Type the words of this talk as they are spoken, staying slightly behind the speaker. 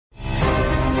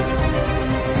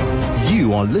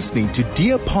You are listening to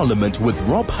Dear Parliament with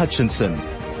Rob Hutchinson,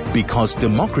 because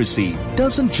democracy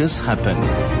doesn't just happen.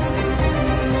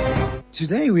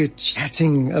 Today we're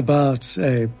chatting about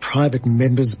private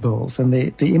members' bills and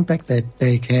the impact that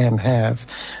they can have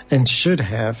and should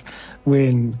have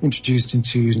when introduced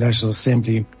into National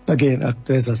Assembly. Again,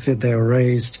 as I said, they are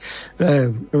raised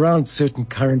around certain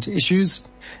current issues,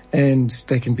 and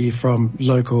they can be from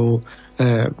local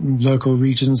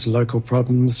regions, local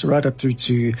problems, right up through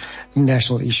to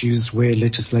national issues where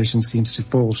legislation seems to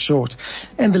fall short.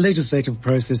 And the legislative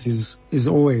process is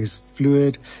always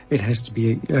fluid. It has to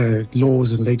be,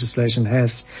 laws and legislation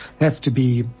have to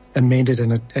be amended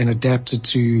and adapted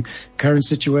to current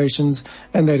situations.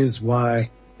 And that is why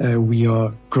we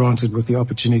are granted with the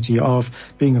opportunity of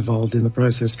being involved in the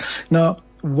process. Now,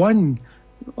 one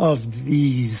of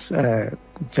these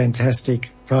fantastic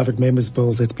private members'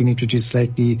 bills that's been introduced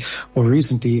lately or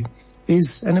recently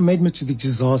is an amendment to the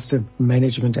Disaster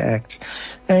Management Act.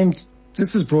 And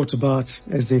this is brought about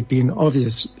as there have been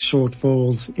obvious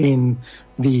shortfalls in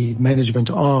the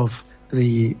management of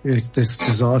this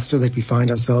disaster that we find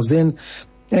ourselves in,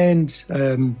 and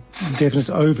definite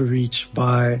overreach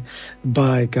by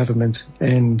government,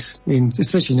 and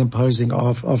especially in imposing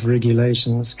of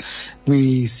regulations.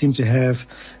 We seem to have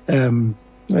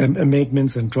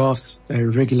amendments and drafts,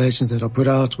 regulations that are put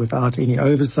out without any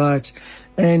oversight,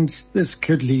 and this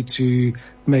could lead to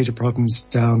major problems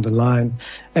down the line.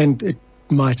 And it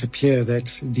might appear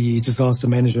that the Disaster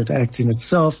Management Act in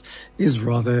itself is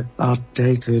rather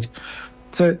outdated.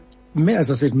 So,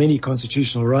 as I said, many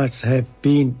constitutional rights have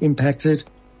been impacted,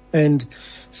 and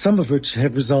some of which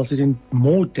have resulted in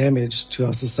more damage to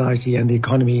our society and the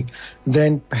economy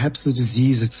than perhaps the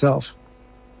disease itself.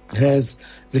 Has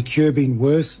the cure been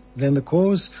worse than the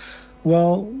cause?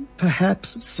 Well,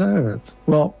 perhaps so.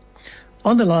 Well,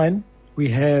 on the line, we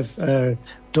have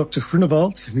Dr.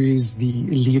 Groenewald, who is the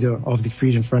leader of the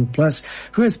Freedom Front Plus,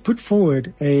 who has put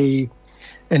forward an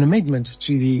amendment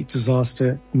to the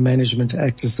Disaster Management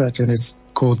Act as such, and it's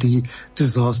called the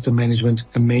Disaster Management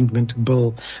Amendment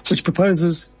Bill, which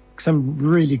proposes some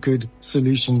really good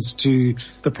solutions to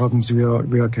the problems we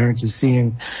are currently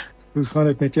seeing. Hoe gaan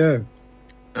dit met jou?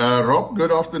 Rob,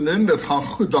 good afternoon. Dit gaan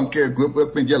goed, dankie. Ek hoop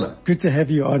ook met julle. Good to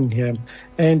have you on here.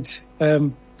 And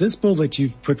this bill that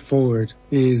you've put forward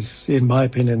is, in my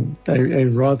opinion, a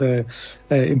rather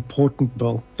important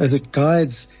bill, as it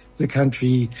guides the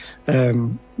country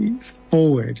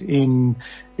forward in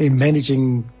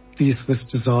managing this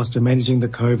disaster, managing the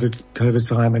COVID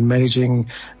time, and managing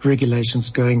regulations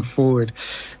going forward.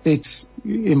 It's,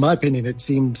 in my opinion, it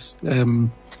seems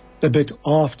a bit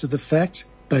after the fact.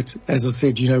 But as I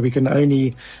said, we can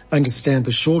only understand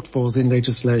the shortfalls in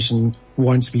legislation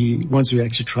once we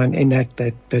actually try and enact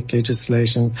that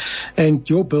legislation. And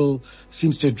your bill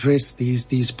seems to address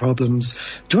these problems.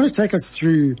 Do you want to take us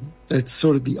through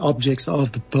sort of the objects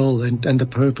of the bill and the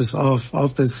purpose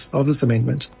of this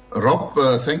amendment? Rob,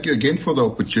 thank you again for the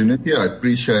opportunity. I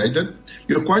appreciate it.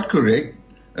 You're quite correct.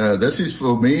 This is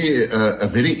for me a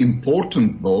very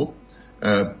important bill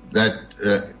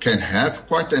that can have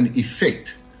quite an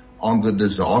effect on the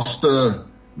disaster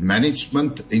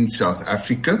management in South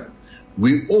Africa.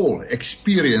 We all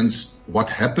experienced what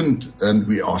happened, and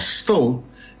we are still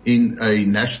in a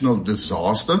national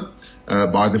disaster.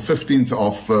 By the 15th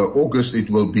of August,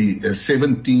 it will be a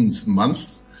 17th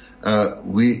month.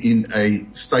 We're in a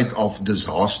state of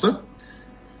disaster.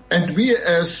 And we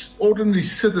as ordinary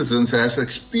citizens has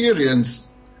experienced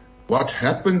what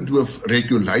happened with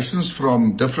regulations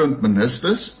from different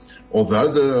ministers,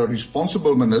 although the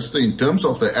responsible minister in terms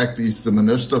of the act is the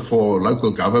Minister for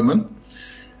Local Government.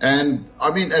 And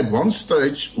I mean, at one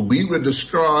stage, we were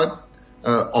described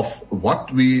of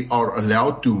what we are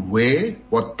allowed to wear,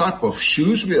 what type of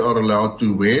shoes we are allowed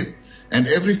to wear, and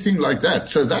everything like that.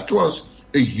 So that was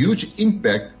a huge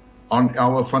impact on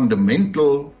our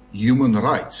fundamental human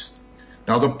rights.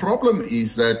 Now, the problem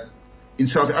is that in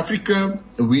South Africa,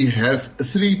 we have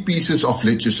 3 pieces of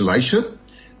legislation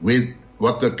with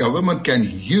what the government can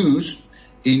use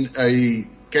in a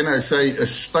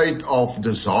state of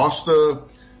disaster,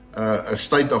 a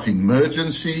state of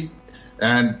emergency.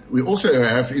 And we also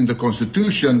have in the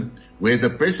Constitution where the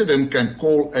President can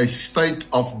call a state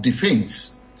of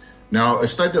defense. Now, a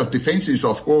state of defense is,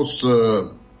 of course, a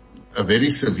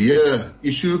very severe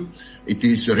issue. It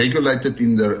is regulated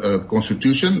in the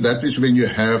Constitution. That is when you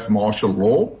have martial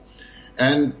law.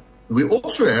 And we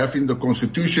also have in the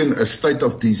Constitution a state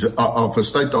of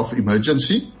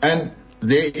emergency, and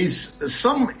there is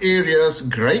some areas,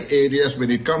 gray areas,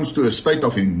 when it comes to a state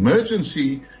of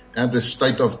emergency and a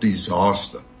state of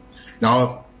disaster.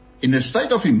 Now, in a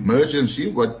state of emergency,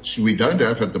 which we don't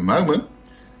have at the moment,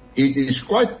 it is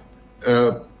quite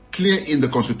clear in the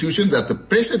Constitution that the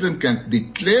President can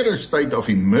declare a state of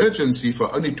emergency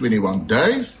for only 21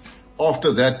 days.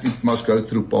 After that, it must go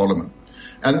through Parliament.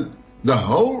 And the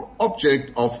whole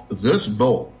object of this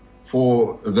bill,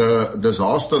 for the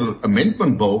Disaster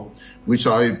Amendment Bill, which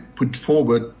I put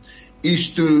forward,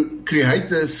 is to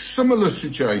create a similar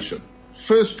situation.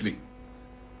 Firstly,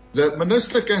 the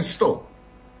minister can still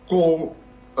call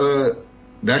a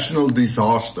national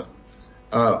disaster.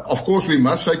 Of course, we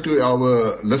must say to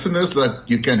our listeners that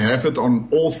you can have it on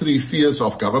all three spheres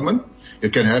of government. You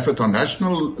can have it on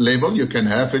national level, you can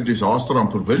have a disaster on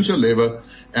provincial level,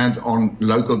 and on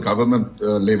local government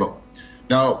level.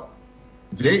 Now,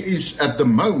 there is at the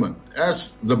moment,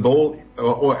 as the bill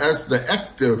or as the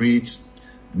act reads,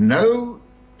 no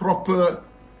proper,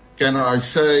 can I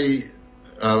say,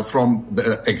 from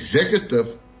the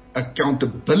executive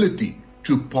accountability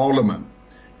to Parliament.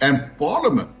 And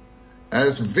Parliament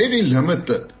has very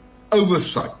limited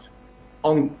oversight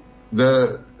on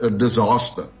the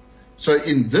disaster. So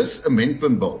in this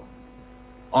amendment bill,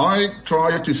 I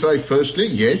try to say, firstly,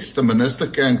 yes, the minister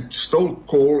can still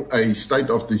call a state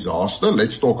of disaster.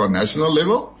 Let's talk on national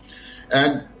level.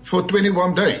 And for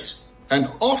 21 days. And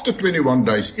after 21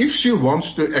 days, if she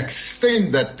wants to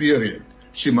extend that period,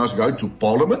 she must go to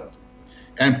Parliament.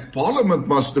 And Parliament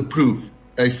must approve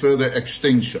a further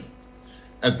extension.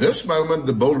 At this moment,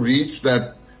 the bill reads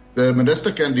that the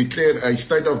minister can declare a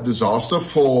state of disaster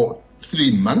for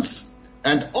 3 months.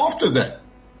 And after that,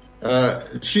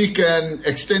 she can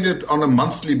extend it on a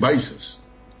monthly basis.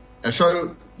 And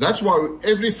so that's why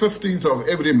every 15th of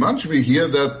every month we hear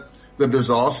that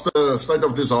the state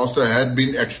of disaster had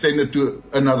been extended to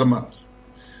another month.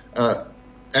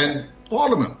 And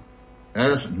Parliament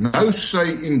has no say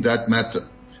in that matter.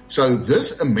 So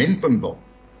this amendment bill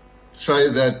say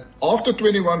that after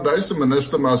 21 days, the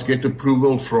minister must get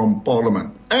approval from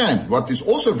Parliament. And what is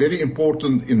also very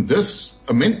important in this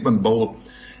amendment bill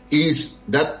is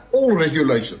that all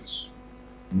regulations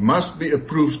must be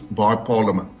approved by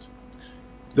Parliament.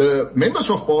 The members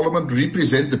of Parliament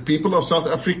represent the people of South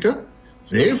Africa.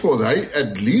 Therefore, they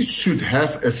at least should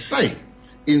have a say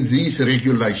in these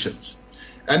regulations.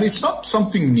 And it's not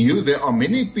something new. There are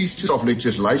many pieces of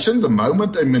legislation. The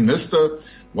moment a minister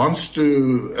wants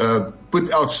to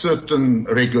put out certain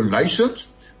regulations,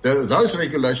 those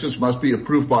regulations must be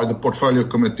approved by the Portfolio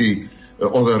Committee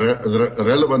or the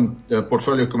relevant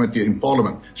Portfolio Committee in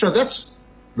Parliament. So that's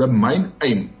the main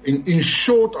aim. In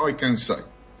short, I can say,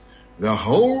 the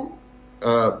whole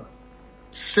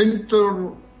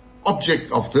central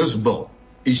object of this bill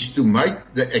is to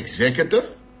make the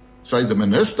executive, say the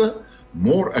minister,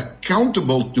 more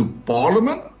accountable to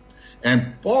Parliament,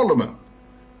 and Parliament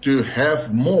to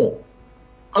have more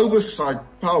oversight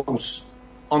powers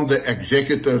on the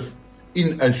executive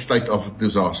in a state of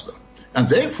disaster. And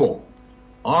therefore,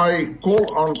 I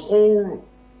call on all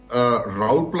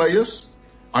role players.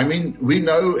 I mean, we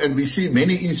know and we see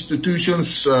many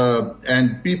institutions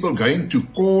and people going to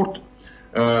court,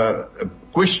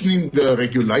 questioning the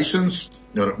regulations.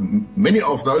 Many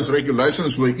of those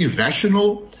regulations were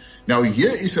irrational. Now,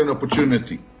 here is an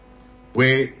opportunity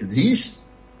where these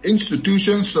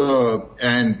institutions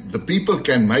and the people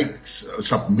can make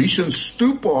submissions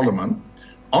to Parliament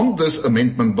on this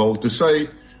amendment bill to say,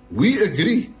 we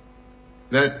agree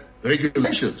that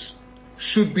regulations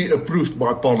should be approved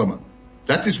by Parliament.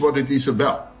 That is what it is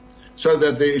about. So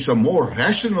that there is a more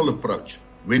rational approach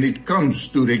when it comes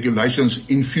to regulations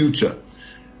in future.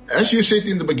 As you said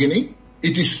in the beginning,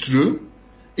 it is true.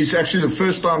 It's actually the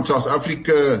first time South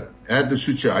Africa had a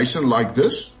situation like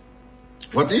this.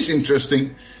 What is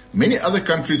interesting, many other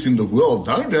countries in the world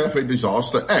don't have a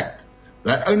disaster act.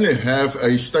 They only have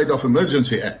a state of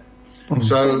emergency act. Mm-hmm.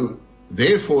 So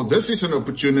therefore, this is an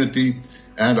opportunity,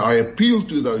 and I appeal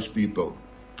to those people.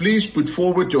 Please put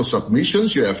forward your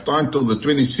submissions. You have time till the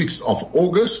 26th of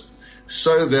August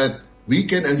so that we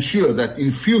can ensure that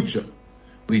in future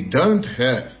we don't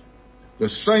have the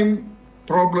same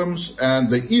problems and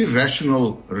the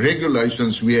irrational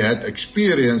regulations we had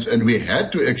experienced and we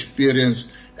had to experience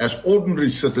as ordinary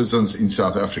citizens in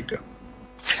South Africa.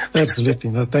 Absolutely.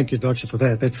 No, thank you, Doctor, for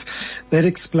that. That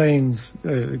explains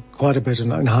quite a bit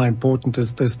on how important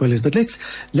this bill is. But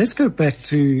let's go back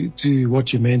to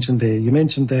what you mentioned there. You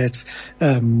mentioned that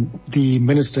the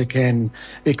minister can,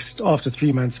 after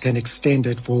 3 months, can extend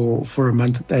it for a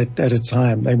month at a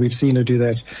time, and we've seen her do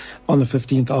that on the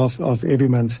 15th of every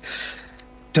month.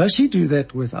 Does she do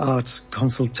that without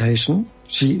consultation?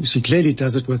 She clearly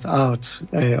does it without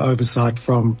oversight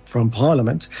from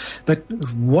Parliament. But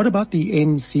what about the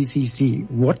NCCC?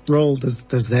 What role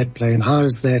does that play, and how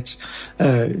is that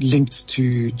linked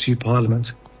to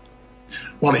Parliament?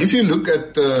 Well, if you look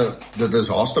at the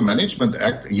Disaster Management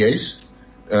Act, yes,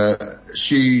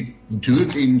 she do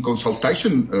it in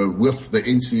consultation with the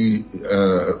NC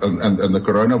and the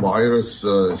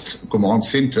Coronavirus Command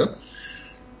Center.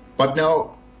 But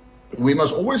now, we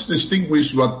must always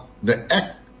distinguish what the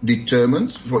Act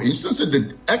determines. For instance,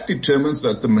 the Act determines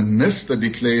that the Minister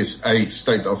declares a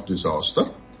state of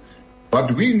disaster.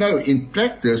 But we know in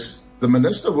practice, the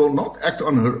Minister will not act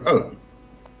on her own.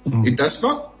 Mm-hmm. It does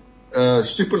not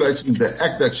stipulate in the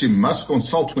Act that she must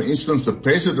consult, for instance, the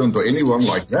President or anyone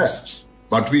like that.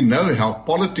 But we know how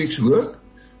politics work.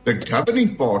 The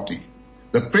governing party,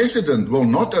 the President, will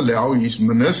not allow his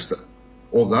Minister,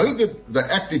 although the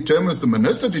Act determines, the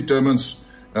Minister determines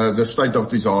the state of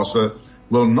disaster,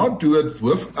 will not do it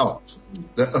without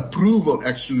the approval,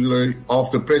 actually, of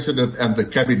the President and the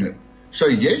Cabinet. So,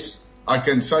 yes, I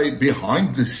can say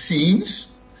behind the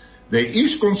scenes, there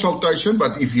is consultation,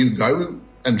 but if you go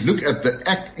and look at the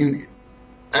Act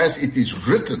as it is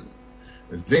written,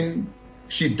 then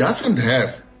she doesn't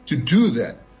have to do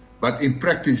that. But in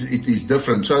practice, it is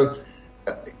different. So,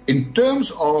 in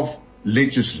terms of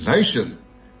legislation,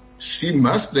 she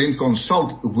must then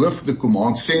consult with the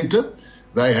command center.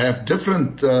 They have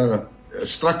different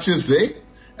structures there,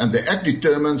 and the Act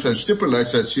determines and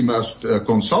stipulates that she must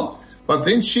consult, but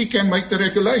then she can make the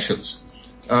regulations.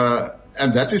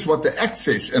 And that is what the Act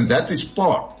says, and that is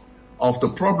part of the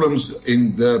problems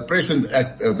in the present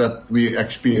Act that we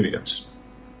experience.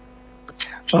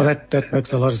 Oh, that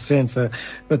makes a lot of sense.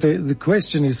 But the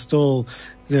question is still,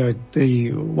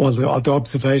 the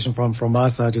observation from my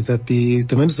side is that the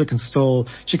Minister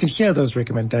she can hear those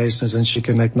recommendations and she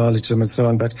can acknowledge them and so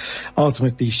on, but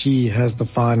ultimately she has the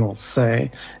final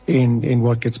say in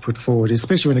what gets put forward,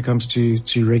 especially when it comes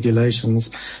to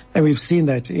regulations. And we've seen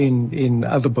that in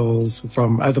other bills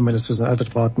from other ministers and other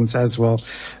departments as well,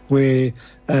 where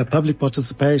public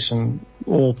participation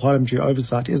or parliamentary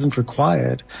oversight isn't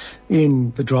required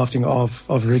in the drafting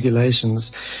of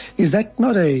regulations. Is that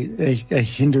not a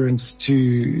hindrance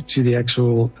to the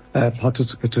actual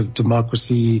participative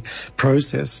democracy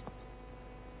process?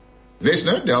 There's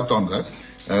no doubt on that.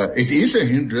 It is a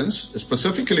hindrance.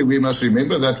 Specifically, we must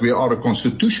remember that we are a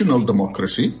constitutional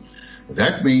democracy.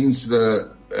 That means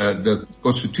the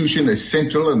Constitution is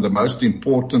central and the most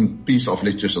important piece of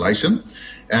legislation,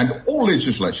 and all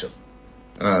legislation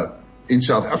in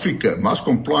South Africa must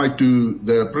comply to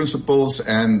the principles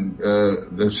and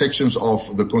the sections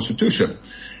of the Constitution.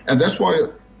 And that's why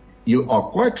you are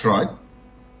quite right.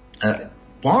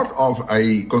 Part of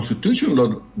a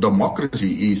constitutional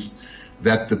democracy is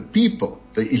that the people,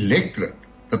 the electorate,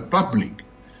 the public,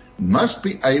 must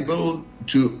be able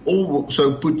to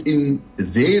also put in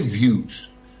their views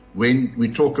when we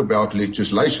talk about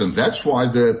legislation. That's why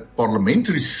the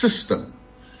parliamentary system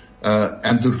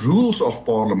and the rules of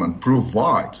Parliament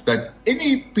provides that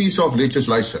any piece of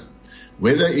legislation,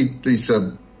 whether it is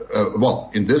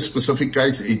in this specific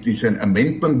case, it is an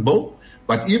amendment bill,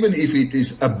 but even if it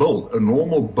is a bill, a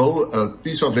normal bill, a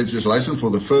piece of legislation for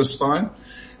the first time,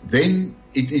 then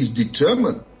it is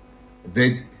determined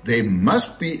that there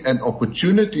must be an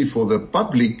opportunity for the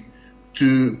public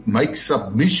to make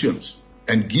submissions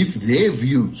and give their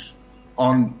views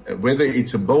on whether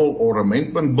it's a bill or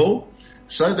amendment bill,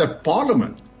 so that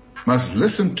Parliament must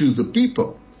listen to the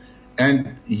people.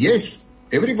 And yes,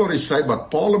 everybody say,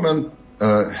 but Parliament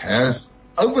has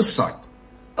oversight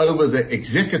over the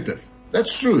executive.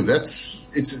 That's true.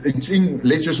 It's in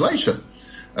legislation,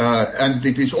 and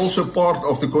it is also part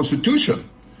of the Constitution.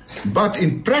 But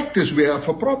in practice, we have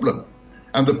a problem.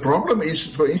 And the problem is,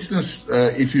 for instance,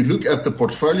 if you look at the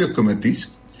portfolio committees,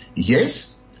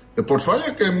 yes, the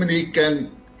portfolio committee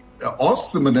can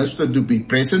ask the minister to be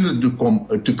present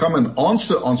to come and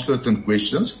answer on certain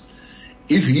questions.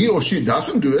 If he or she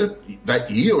doesn't do it, that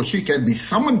he or she can be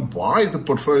summoned by the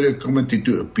portfolio committee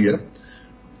to appear.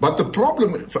 But the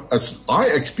problem, as I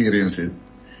experience it,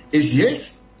 is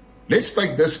yes, let's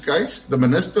take this case. The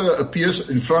minister appears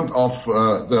in front of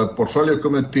the portfolio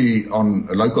committee on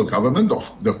local government.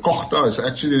 The COGTA is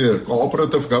actually the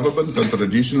cooperative government and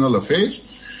traditional affairs.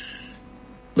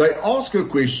 They ask her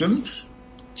questions.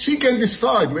 She can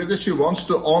decide whether she wants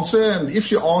to answer, and if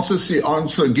she answers,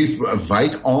 give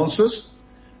vague answers.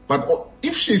 But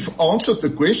if she's answered the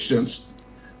questions,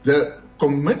 the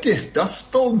committee does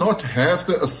still not have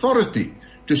the authority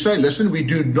to say, listen, we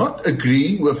do not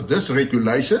agree with this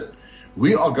regulation.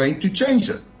 We are going to change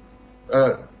it.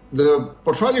 the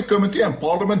Portfolio Committee and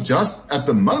Parliament just at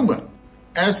the moment,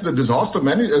 as the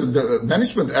the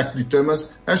Management Act determines,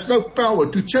 has no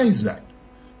power to change that.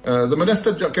 The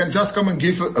Minister can just come and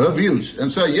give her views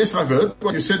and say, yes, I've heard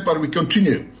what you said, but we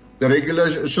continue. The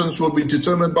regulations will be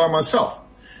determined by myself.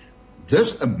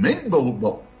 This amendment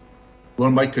bill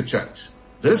will make a change.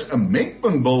 This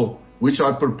amendment bill, which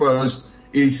I propose,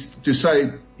 is to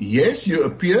say, yes, you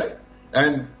appear,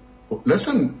 and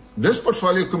listen, this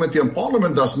Portfolio Committee and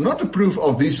Parliament does not approve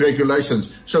of these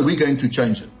regulations, so we're going to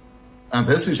change it. And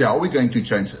this is how we're going to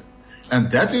change it.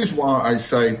 And that is why I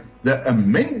say the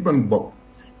amendment bill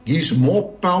gives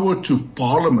more power to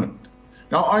Parliament.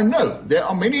 Now, I know there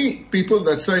are many people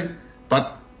that say,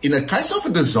 but in a case of a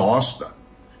disaster,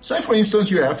 say, for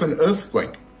instance, you have an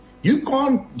earthquake, you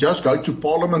can't just go to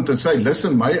Parliament and say,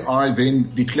 listen, may I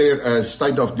then declare a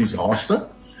state of disaster?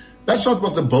 That's not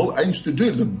what the bill aims to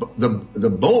do. The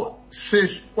bill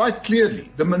says quite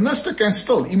clearly, the Minister can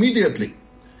still immediately,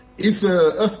 if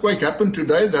the earthquake happened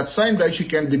today, that same day she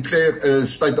can declare a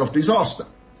state of disaster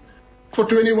for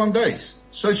 21 days.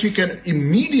 So she can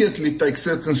immediately take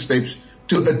certain steps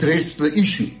to address the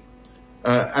issue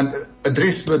and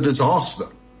address the disaster.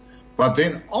 But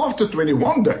then after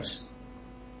 21 days,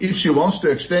 if she wants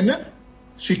to extend it,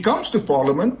 she comes to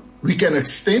Parliament, we can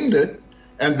extend it,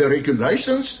 and the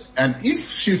regulations, and if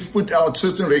she's put out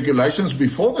certain regulations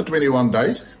before the 21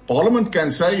 days, Parliament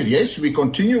can say, yes, we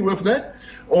continue with that,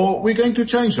 or we're going to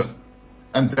change them.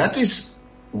 And that is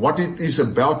what it is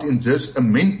about in this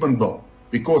amendment bill.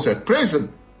 Because at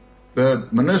present, the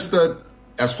Minister,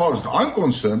 as far as I'm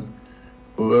concerned,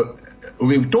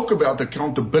 we talk about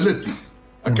accountability.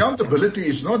 Accountability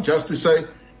is not just to say,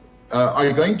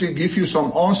 I'm going to give you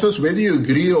some answers, whether you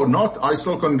agree or not, I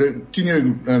still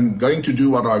continue going to do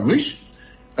what I wish.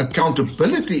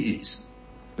 Accountability is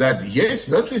that, yes,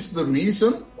 this is the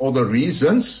reason or the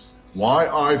reasons why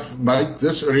I've made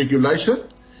this regulation,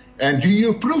 and do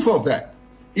you approve of that?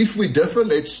 If we differ,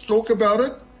 let's talk about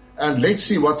it, and let's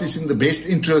see what is in the best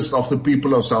interest of the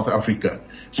people of South Africa.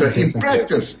 So in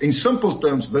practice, in simple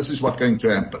terms, this is what's going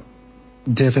to happen.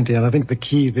 Definitely, and I think the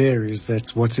key there is that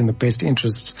what's in the best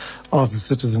interest of the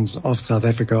citizens of South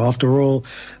Africa. After all,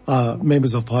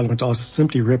 members of Parliament are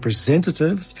simply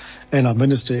representatives, and our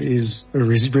Minister is a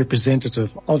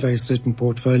representative of a certain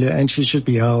portfolio, and she should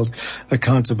be held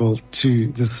accountable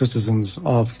to the citizens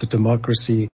of the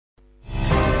democracy.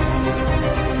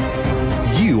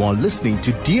 You are listening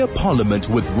to Dear Parliament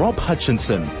with Rob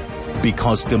Hutchinson,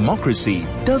 because democracy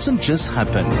doesn't just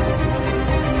happen.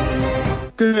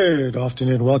 Good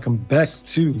afternoon. Welcome back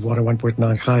to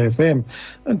 101.9 High FM.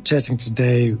 I'm chatting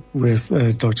today with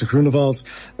Dr. Groenewald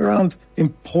around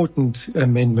important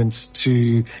amendments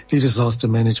to the Disaster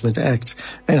Management Act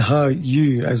and how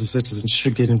you as a citizen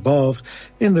should get involved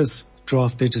in this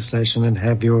draft legislation and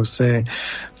have your say.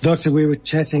 Doctor, we were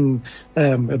chatting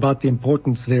about the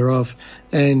importance thereof,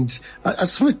 and I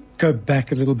just want to go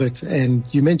back a little bit, and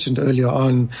you mentioned earlier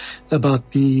on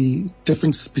about the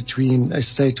difference between a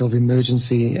state of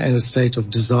emergency and a state of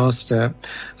disaster.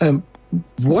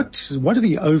 What are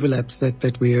the overlaps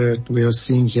that we are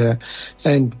seeing here,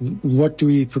 and how do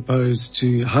we propose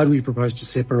to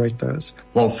separate those?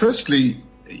 Well, firstly,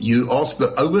 you asked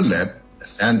the overlap,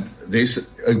 and there's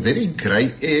a very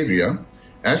grey area.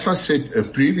 As I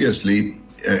said previously,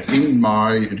 in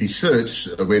my research,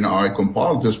 when I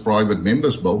compiled this private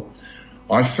members bill,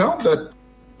 I found that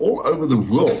all over the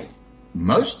world,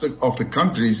 most of the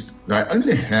countries, they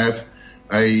only have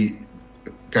a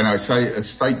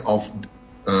state of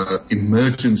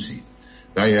emergency.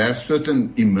 They have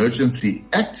certain emergency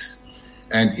acts,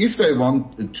 and if they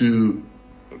want to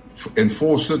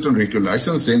enforce certain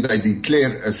regulations, then they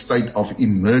declare a state of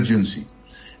emergency.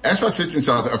 As I said, in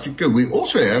South Africa, we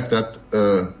also have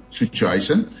that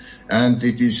situation, and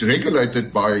it is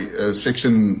regulated by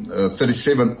Section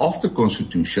 37 of the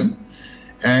Constitution.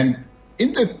 And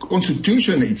in the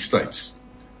Constitution, it states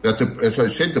that, as I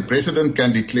said, the President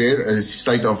can declare a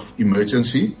state of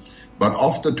emergency, but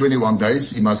after 21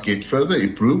 days, he must get further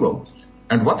approval.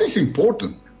 And what is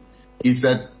important is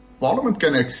that Parliament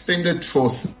can extend it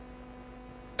for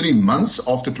 3 months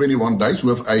after 21 days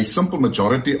with a simple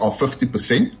majority of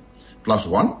 50% plus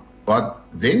one. But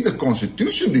then the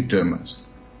Constitution determines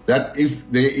that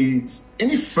if there is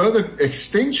any further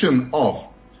extension of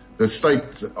the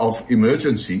state of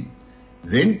emergency,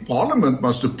 then Parliament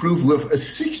must approve with a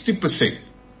 60%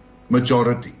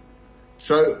 majority.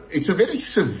 So it's a very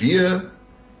severe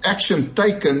action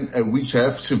taken, which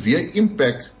have severe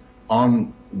impact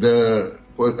on the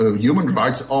human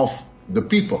rights of the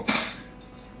people.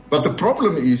 But the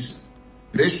problem is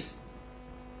there's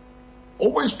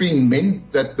always been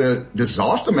meant that the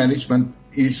disaster management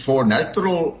is for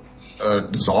natural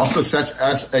disasters such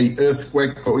as a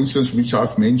earthquake, for instance, which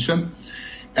I've mentioned.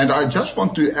 And I just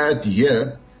want to add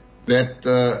here that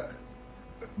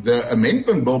the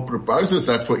amendment bill proposes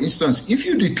that, for instance, if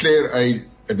you declare a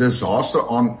disaster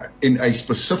in a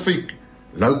specific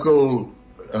local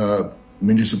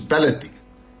municipality,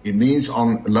 it means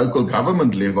on local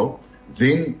government level,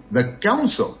 then the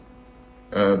council,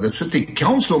 the city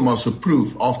council must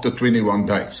approve after 21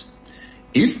 days.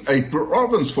 If a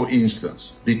province, for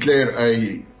instance, declare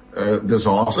a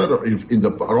disaster in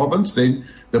the province, then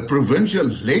the provincial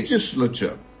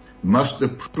legislature must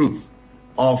approve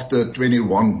after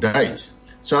 21 days.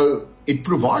 So it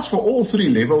provides for all three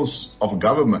levels of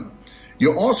government.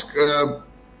 You ask,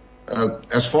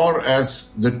 as far as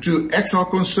the two acts are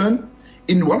concerned,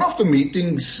 in one of the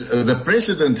meetings the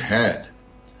president had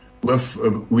with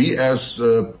we as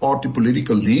party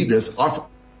political leaders, I've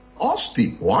asked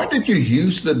him, why did you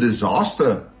use the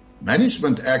Disaster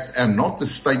Management Act and not the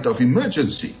state of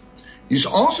emergency? His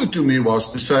answer to me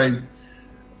was to say,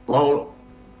 well,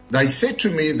 they said to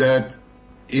me that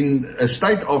in a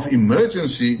state of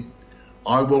emergency,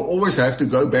 I will always have to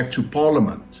go back to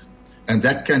Parliament, and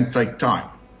that can take time.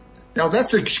 Now,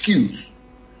 that's an excuse.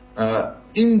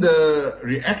 In the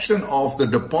reaction of the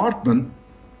department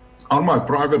on my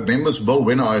private members bill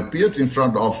when I appeared in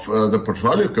front of the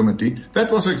portfolio committee,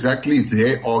 that was exactly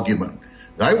their argument.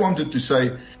 They wanted to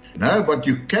say, no, but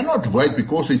you cannot wait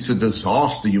because it's a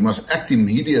disaster. You must act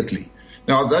immediately.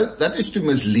 Now, that is to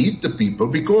mislead the people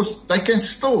because they can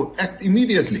still act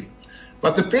immediately.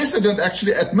 But the president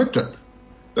actually admitted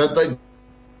that they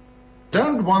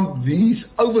don't want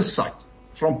these oversight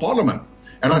from Parliament.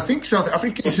 And I think South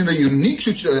Africa is in a unique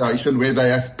situation where they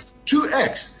have two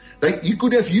acts. You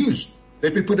could have used,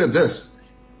 let me put it this,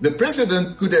 the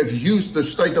president could have used the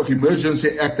State of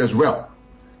Emergency Act as well,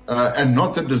 and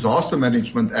not the Disaster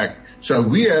Management Act. So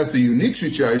we have the unique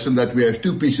situation that we have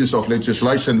two pieces of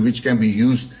legislation which can be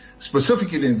used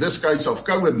specifically in this case of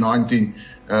COVID-19,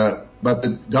 but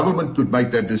the government could make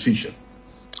that decision.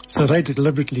 So they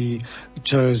deliberately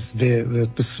chose the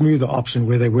smoother option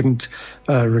where they wouldn't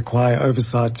require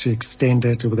oversight to extend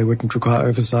it, or they wouldn't require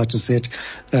oversight to set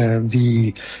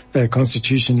the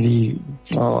constitutionally,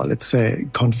 let's say,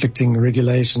 conflicting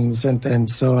regulations and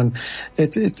so on.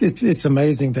 It's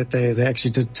amazing that they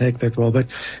actually did take that role, but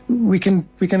we can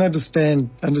understand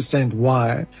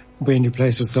why, when you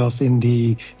place yourself in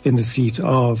the seat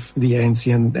of the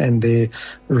ANC and their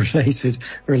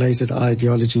related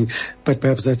ideology. But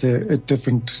perhaps that's a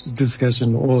different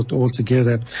discussion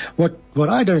altogether. What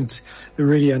I don't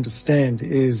really understand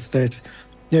is that,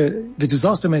 you know, the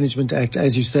Disaster Management Act,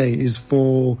 as you say, is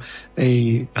for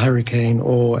a hurricane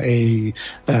or a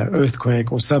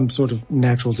earthquake or some sort of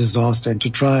natural disaster, and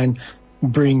to try and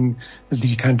bring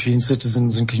the country and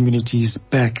citizens and communities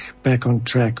back on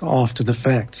track after the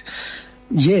fact.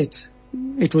 Yet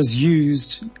it was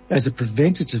used as a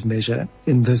preventative measure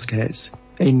in this case,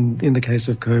 in the case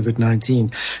of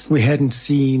COVID-19. We hadn't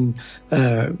seen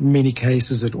many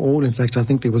cases at all. In fact, I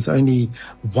think there was only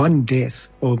one death,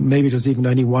 or maybe it was even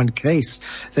only one case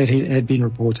that had been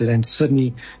reported, and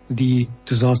suddenly the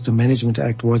Disaster Management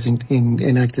Act was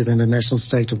enacted and a national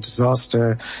state of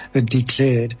disaster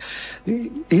declared.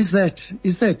 Is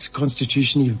that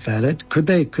constitutionally valid?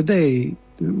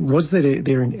 Was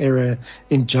there an error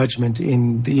in judgment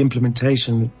in the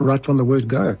implementation right from the word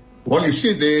go? Well, you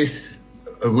see, there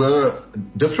were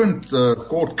different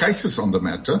court cases on the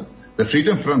matter. The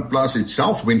Freedom Front Plus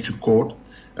itself went to court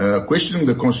questioning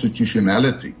the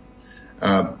constitutionality.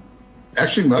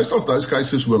 Actually, most of those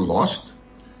cases were lost,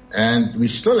 and we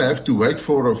still have to wait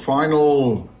for a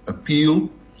final appeal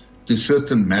to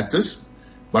certain matters.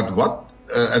 But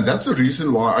and that's the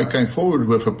reason why I came forward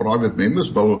with a private members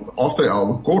bill after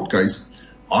our court case.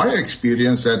 I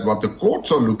experienced that what the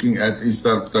courts are looking at is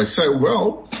that they say,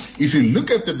 well, if you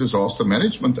look at the Disaster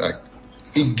Management Act,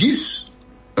 it gives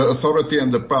the authority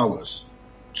and the powers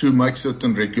to make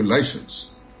certain regulations.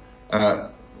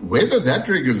 Whether that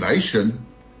regulation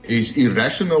is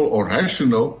irrational or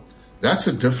rational, that's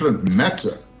a different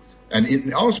matter. And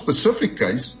in our specific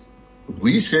case,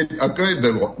 we said, okay,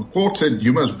 the court said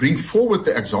you must bring forward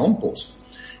the examples.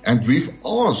 And we've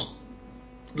asked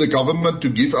the government to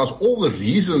give us all the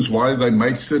reasons why they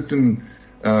made certain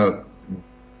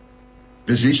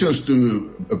decisions to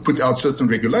put out certain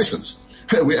regulations.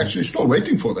 We're actually still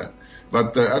waiting for that.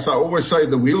 But as I always say,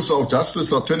 the wheels of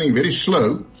justice are turning very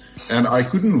slow, and I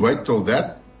couldn't wait till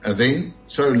that then.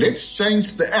 So let's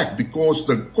change the act, because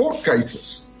the court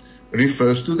cases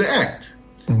refers to the act.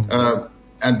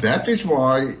 And that is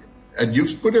why and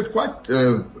you've put it quite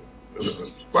good,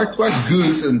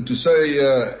 and to say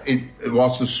it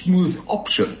was a smooth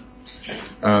option.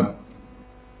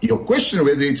 Your question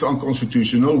whether it's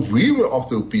unconstitutional, we were of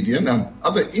the opinion, and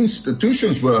other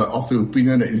institutions were of the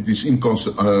opinion it is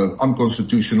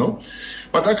unconstitutional.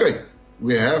 But okay,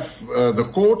 we have the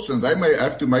courts, and they may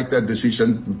have to make that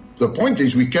decision. The point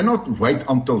is we cannot wait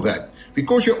until that,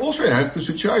 because you also have the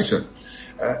situation.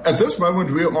 At this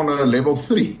moment we are on a level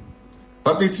 3,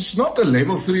 but it is not a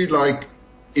level 3 like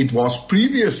it was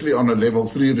previously on a level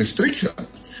 3 restriction.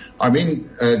 I mean,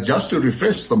 just to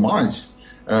refresh the minds,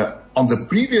 on the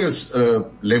previous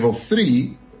level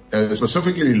 3,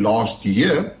 specifically last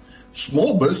year,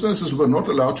 small businesses were not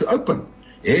allowed to open.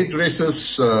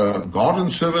 Hairdressers, garden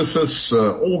services,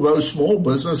 all those small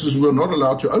businesses were not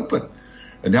allowed to open.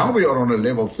 And now we are on a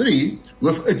level 3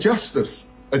 with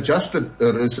adjusted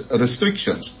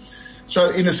restrictions.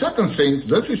 So in a certain sense,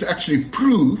 this is actually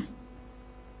proof.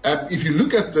 And if you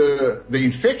look at the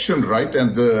infection rate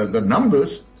and the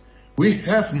numbers, we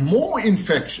have more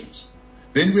infections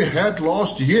than we had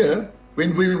last year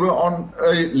when we were on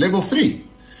a level 3.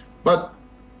 But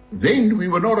then we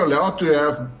were not allowed to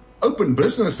have open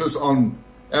businesses on,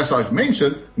 as I've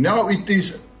mentioned. Now it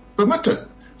is permitted.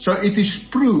 So it is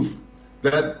proof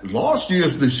that last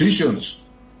year's decisions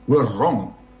were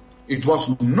wrong. It was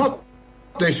not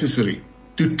necessary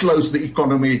to close the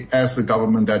economy as the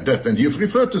government had did. And you've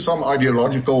referred to some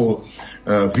ideological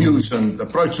views and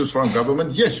approaches from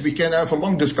government. Yes, we can have a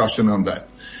long discussion on that.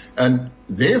 And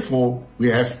therefore, we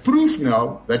have proof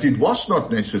now that it was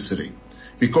not necessary,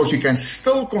 because you can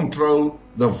still control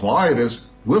the virus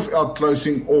without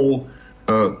closing all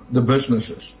the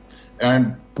businesses.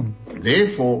 And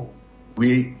therefore,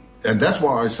 and that's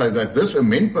why I say that this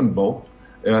amendment bill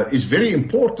is very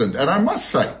important. And I must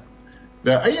say,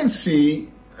 the ANC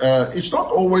is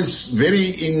not always very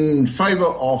in favor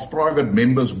of private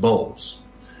members' bills,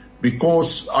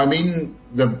 because, I mean,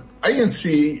 the ANC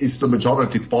is the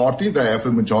majority party. They have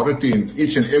a majority in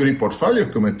each and every portfolio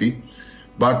committee.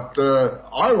 But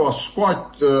I was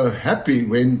quite happy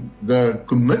when the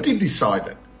committee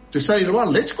decided to say,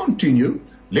 well, let's continue.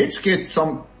 Let's get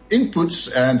some inputs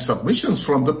and submissions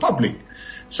from the public.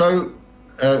 So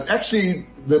actually,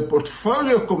 the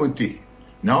portfolio committee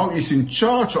now is in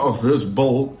charge of this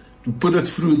bill to put it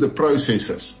through the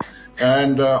processes.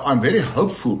 And I'm very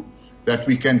hopeful that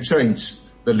we can change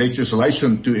the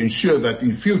legislation to ensure that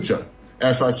in future,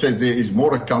 as I said, there is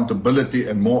more accountability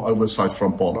and more oversight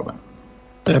from Parliament.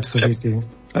 Absolutely.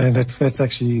 And that's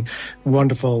actually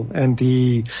wonderful. And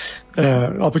the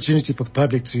opportunity for the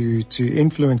public to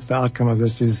influence the outcome of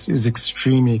this is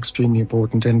extremely, extremely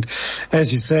important. And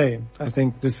as you say, I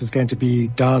think this is going to be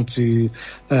down to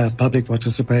public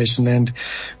participation and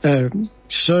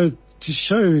show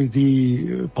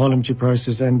the parliamentary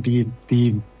process and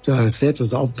the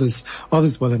setters of this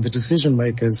bill and the decision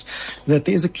makers that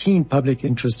there is a keen public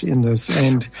interest in this,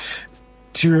 and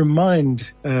to remind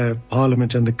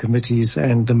Parliament and the committees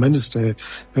and the Minister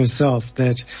herself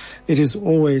that it is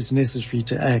always necessary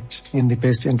to act in the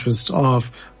best interest of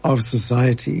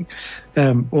society.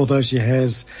 Although she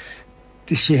has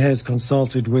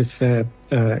consulted with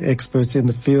experts in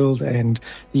the field and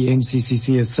the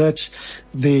NCCC as such,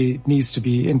 there needs to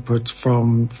be input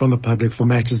from the public for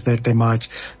matters that they might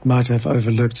have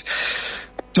overlooked.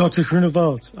 Dr.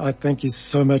 Groenewald, I thank you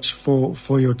so much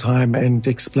for your time and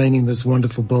explaining this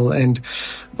wonderful bill. And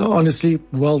honestly,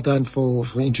 well done for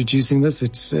introducing this.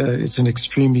 It's an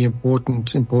extremely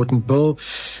important bill.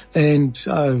 And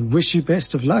I wish you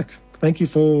best of luck. Thank you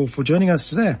for joining us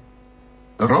today.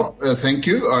 Rob, thank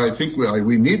you. I think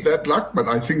we need that luck, but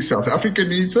I think South Africa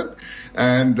needs it.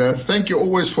 And thank you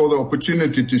always for the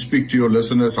opportunity to speak to your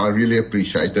listeners. I really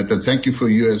appreciate it. And thank you for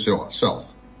you as yourself.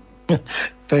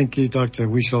 Thank you, Doctor.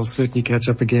 We shall certainly catch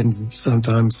up again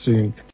sometime soon.